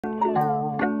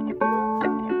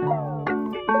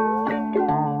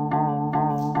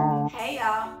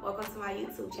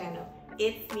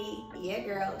It's me, your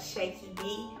girl, Shaky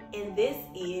B, and this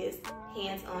is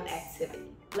Hands-On Activity.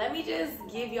 Let me just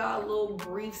give y'all a little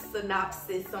brief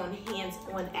synopsis on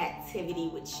Hands-On Activity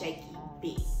with Shaky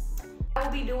B. I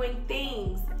will be doing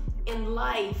things in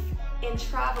life, and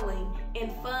traveling,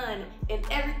 and fun, and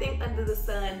everything under the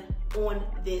sun on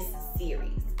this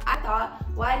series. I thought,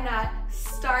 why not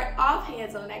start off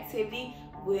Hands-On Activity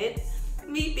with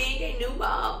me being a new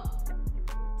mom?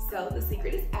 So the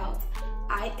secret is out.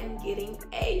 I am getting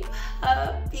a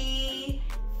puppy.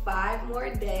 5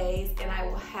 more days and I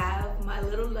will have my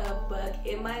little love bug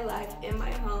in my life, in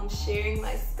my home, sharing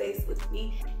my space with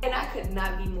me, and I could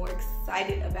not be more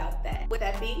excited about that. With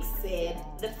that being said,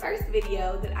 the first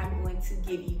video that I'm going to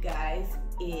give you guys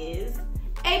is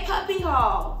a puppy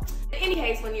haul. In any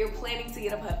case, when you're planning to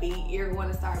get a puppy, you're going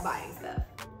to start buying stuff.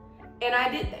 And I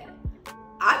did that.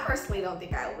 I personally don't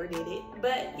think I overdid it,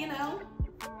 but you know,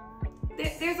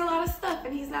 there's a lot of stuff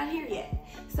and he's not here yet.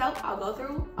 So I'll go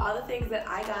through all the things that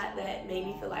I got that made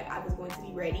me feel like I was going to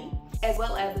be ready, as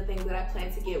well as the things that I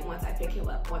plan to get once I pick him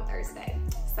up on Thursday.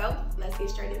 So let's get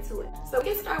straight into it. So we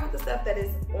can start with the stuff that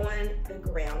is on the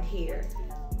ground here.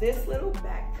 This little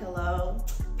back pillow,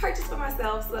 purchased for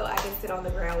myself so I can sit on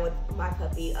the ground with my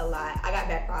puppy a lot. I got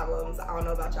back problems. I don't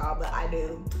know about y'all, but I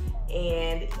do.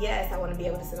 And yes, I want to be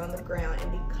able to sit on the ground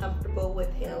and be comfortable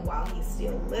with him while he's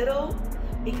still little,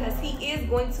 because he is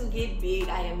going to get big.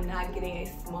 I am not getting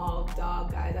a small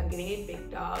dog, guys. I'm getting a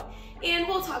big dog. And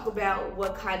we'll talk about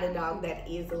what kind of dog that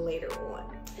is later on.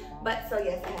 But so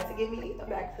yes, I had to get me a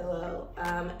back pillow.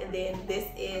 And then this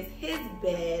is his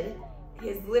bed,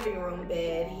 his living room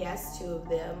bed. He has 2 of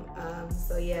them.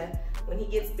 So yeah, when he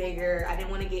gets bigger, I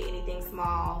didn't want to get anything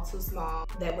small, too small,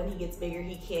 that when he gets bigger,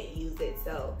 he can't use it.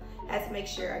 So I had to make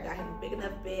sure I got him a big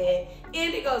enough bed.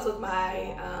 And it goes with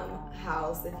my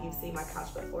house. If you've seen my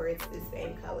couch before, it's the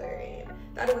same color. And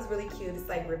thought it was really cute. It's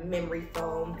like memory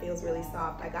foam, feels really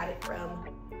soft. I got it from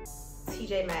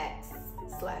TJ Maxx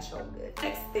 / HomeGoods.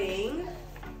 Next thing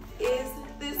is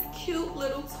this cute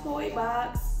little toy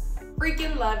box.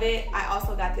 Freaking love it. I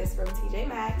also got this from TJ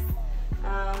Maxx.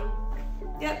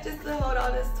 Yep, just to hold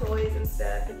all his toys and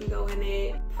stuff. He can go in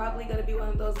it. Probably gonna be one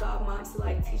of those dog moms to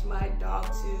like teach my dog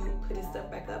to put his stuff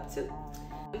back up too.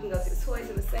 We can go to the toys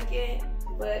in a second,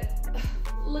 but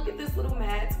look at this little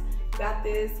mat. Got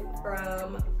this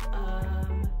from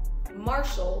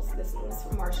Marshalls. This one's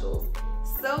from Marshalls.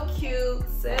 So cute,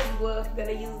 says Woof.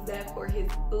 Gonna use that for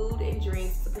his food and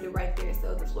drinks to put it right there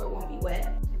so the floor won't be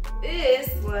wet. This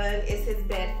one is his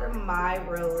bed for my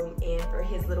room and for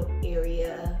his little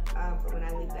area for when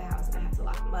I leave the house and I have to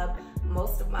lock him up.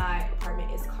 Most of my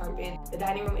apartment is carpeted. The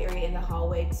dining room area and the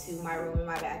hallway to my room and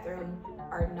my bathroom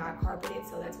are not carpeted,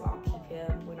 so that's why I'll keep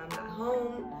him when I'm not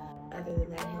home. Other than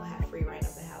that, he'll have free reign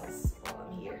of the house while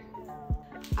I'm here.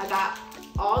 I got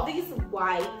all these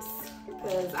wipes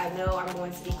because I know I'm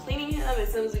going to be cleaning him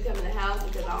as soon as we come in the house,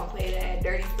 because I don't play that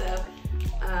dirty stuff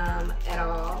at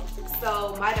all.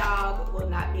 So my dog will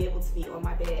not be able to be on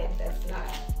my bed.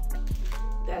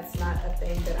 That's not a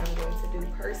thing that I'm going to do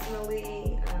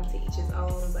personally, to each his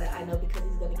own, but I know because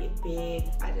he's gonna get big,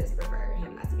 I just prefer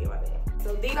him not to be on my bed.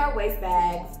 So these are waist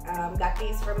bags. Got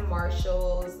these from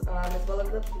Marshalls, as well as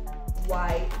the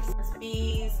wipes,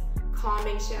 Bees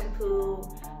calming shampoo.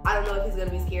 I don't know if he's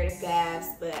gonna be scared of baths,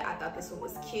 but I thought this one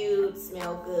was cute,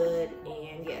 smelled good,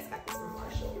 and yes, got this from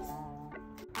Marshalls.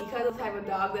 Because of the type of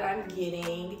dog that I'm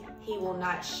getting, he will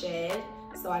not shed,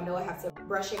 so I know I have to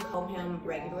brush and comb him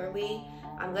regularly.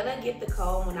 I'm gonna get the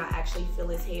comb when I actually feel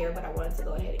his hair, but I wanted to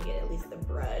go ahead and get at least the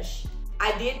brush.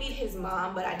 I did meet his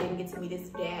mom, but I didn't get to meet his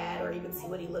dad or even see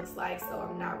what he looks like, so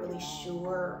I'm not really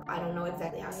sure. I don't know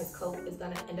exactly how his coat is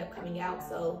gonna end up coming out,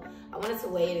 so I wanted to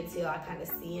wait until I kind of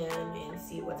see him and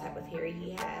see what type of hair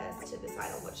he has to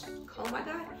decide on which comb I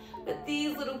got. But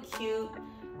these little cute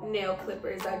nail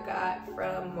clippers I got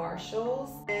from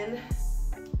Marshalls, and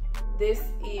this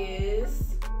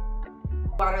is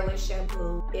waterless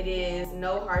shampoo. It is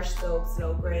no harsh soaps,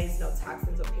 no grains, no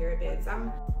toxins or parabens.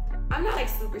 I'm not like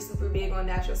super big on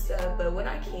natural stuff, but when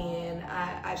I can,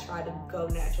 I try to go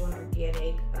natural and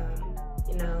organic.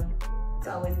 You know, it's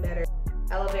always better.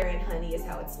 Aloe vera and honey is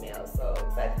how it smells, so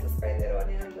excited to spray that on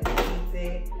him when he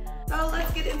needs it. So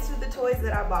let's get into the toys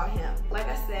that I bought him. Like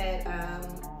I said,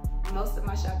 most of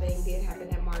my shopping did happen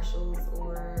at Marshalls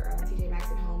or TJ Maxx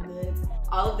and HomeGoods.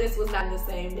 All of this was not in the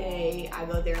same day. I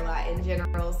go there a lot in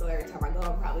general, so every time I go,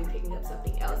 I'm probably picking up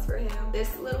something else for him.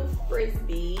 This little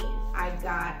frisbee I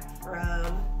got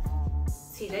from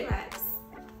TJ Maxx.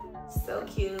 So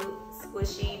cute,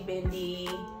 squishy, bendy,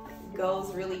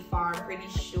 goes really far. I'm pretty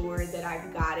sure that I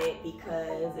got it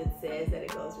because it says that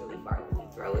it goes really far when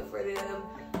we throw it for them.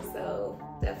 so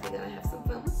definitely gonna have some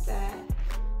fun with that.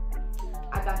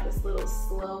 I got this little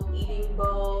slow eating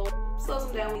bowl. Slows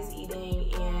him down when he's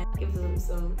eating and gives him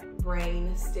some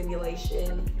brain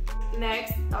stimulation.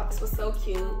 Next, thought this was so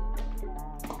cute.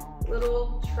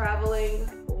 Little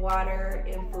traveling water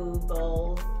and food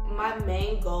bowls. My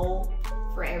main goal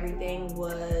for everything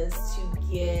was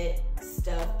to get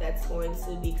stuff that's going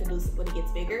to be conducive when he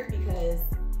gets bigger, because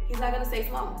he's not gonna stay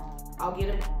small. I'll get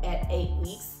him at 8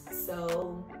 weeks,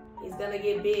 so he's gonna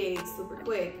get big super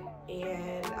quick.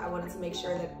 And I wanted to make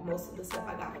sure that most of the stuff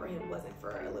I got for him wasn't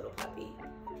for a little puppy.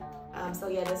 So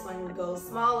yeah, this one goes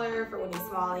smaller for when he's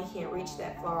small and he can't reach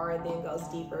that far, and then goes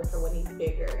deeper for when he's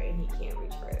bigger and he can't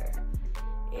reach further.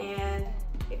 And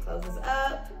it closes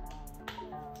up.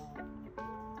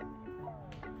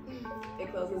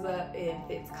 It closes up and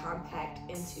fits compact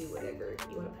into whatever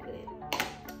you want to put it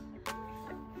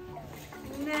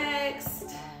in.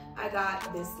 Next, I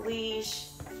got this leash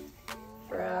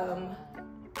from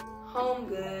Home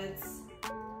Goods.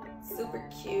 Super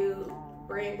cute.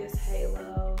 Brand is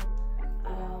Halo.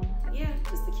 Yeah,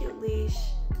 just a cute leash.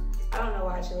 I don't know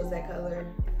why I chose that color.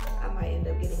 I might end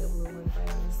up getting a blue one, quite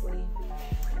honestly.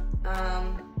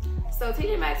 So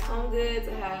TJ Maxx Home Goods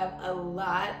have a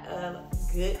lot of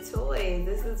good toys.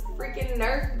 This is freaking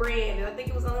Nerf brand, and I think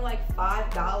it was only like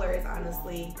 $5,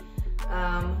 honestly.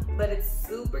 But it's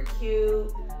super cute.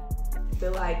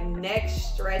 The like neck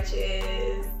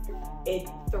stretches. It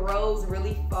throws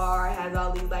really far. It has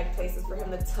all these like places for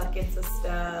him to tuck into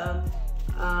stuff.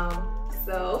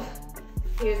 So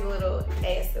here's a little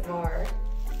ASMR.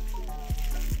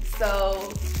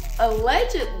 So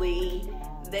allegedly,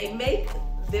 they make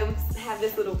them have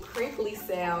this little crinkly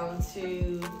sound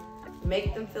to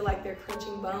make them feel like they're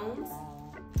crunching bones.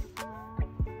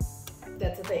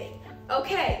 That's a thing.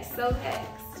 Okay, so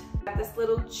next, got this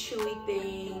little chewy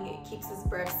thing. It keeps his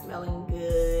breath smelling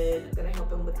good. It's gonna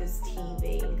help him with his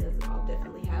teething, because I'll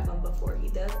definitely have him before he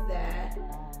does that.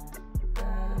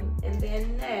 And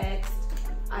then next,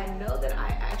 I know that I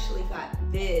actually got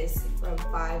this from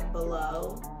Five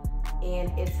Below,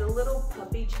 and it's a little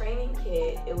puppy training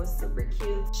kit. It was super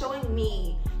cute, showing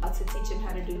me how to teach him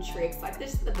how to do tricks. Like,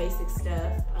 this is the basic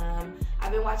stuff.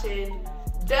 I've been watching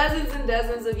dozens and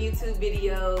dozens of YouTube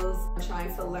videos. I'm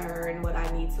trying to learn what I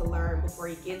need to learn before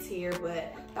he gets here,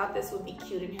 but thought this would be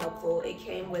cute and helpful. It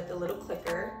came with a little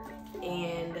clicker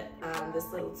and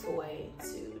this little toy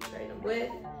to train him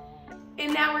with.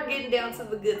 And now we're getting down to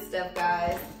the good stuff,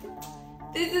 guys.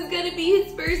 This is gonna be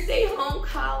his first day home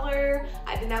collar.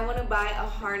 I did not want to buy a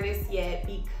harness yet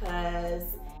because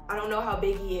I don't know how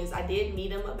big he is. I did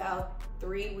meet him about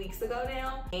 3 weeks ago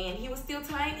now, and he was still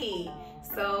tiny.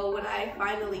 So when I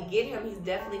finally get him, he's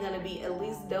definitely gonna be at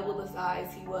least double the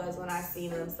size he was when I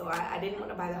seen him. So I didn't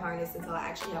want to buy the harness until I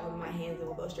actually have him in my hands, and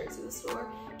we'll go straight to the store,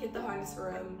 get the harness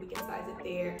for him, we can size it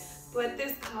there. But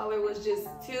this collar was just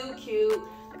too cute.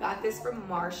 Got this from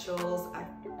Marshalls. I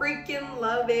freaking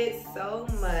love it so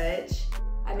much.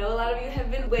 I know a lot of you have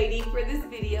been waiting for this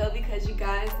video because you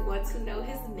guys want to know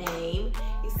his name.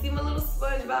 You see my little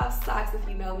SpongeBob socks. If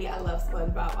you know me, I love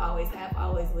SpongeBob. Always have,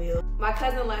 always will. My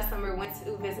cousin last summer went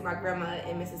to visit my grandma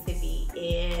in Mississippi,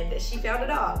 and she found a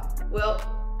dog. Well,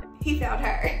 he found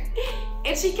her.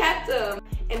 And she kept him.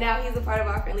 And now he's a part of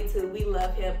our family too. We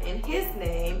love him, and his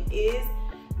name is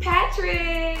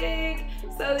Patrick.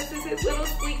 So this is his little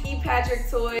squeaky Patrick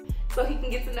toy, so he can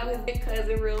get to know his big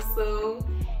cousin real soon.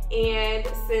 And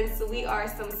since we are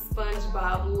some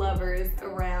SpongeBob lovers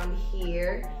around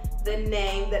here, the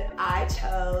name that I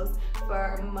chose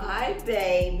for my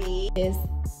baby is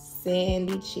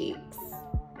Sandy Cheeks.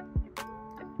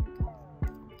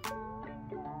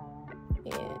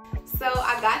 And so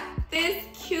I got this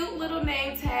cute little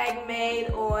name tag made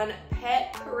on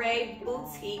Pet Parade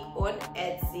Boutique on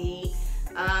Etsy.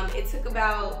 It took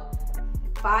about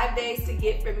 5 days to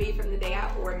get for me from the day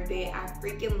I ordered it. I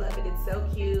freaking love it. It's so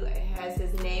cute. It has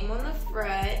his name on the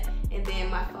front and then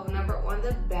my phone number on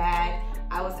the back.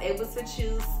 I was able to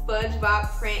choose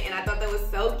SpongeBob print, and I thought that was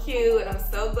so cute, and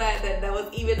I'm so glad that that was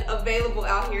even available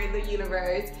out here in the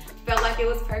universe. Felt like it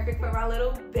was perfect for my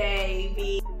little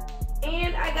baby.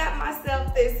 And I got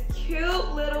myself this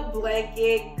cute little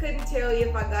blanket. Couldn't tell you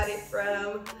if I got it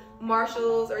from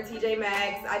Marshalls or TJ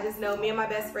Maxx. I just know me and my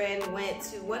best friend went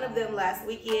to one of them last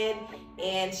weekend,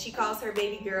 and she calls her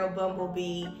baby girl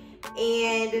Bumblebee.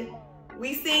 And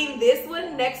we seen this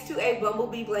one next to a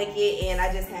Bumblebee blanket, and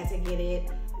I just had to get it.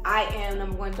 I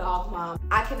am #1 dog mom.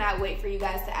 I cannot wait for you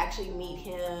guys to actually meet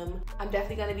him. I'm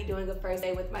definitely gonna be doing a first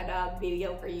day with my dog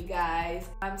video for you guys.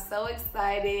 I'm so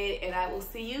excited, and I will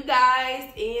see you guys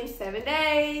in 7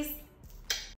 days.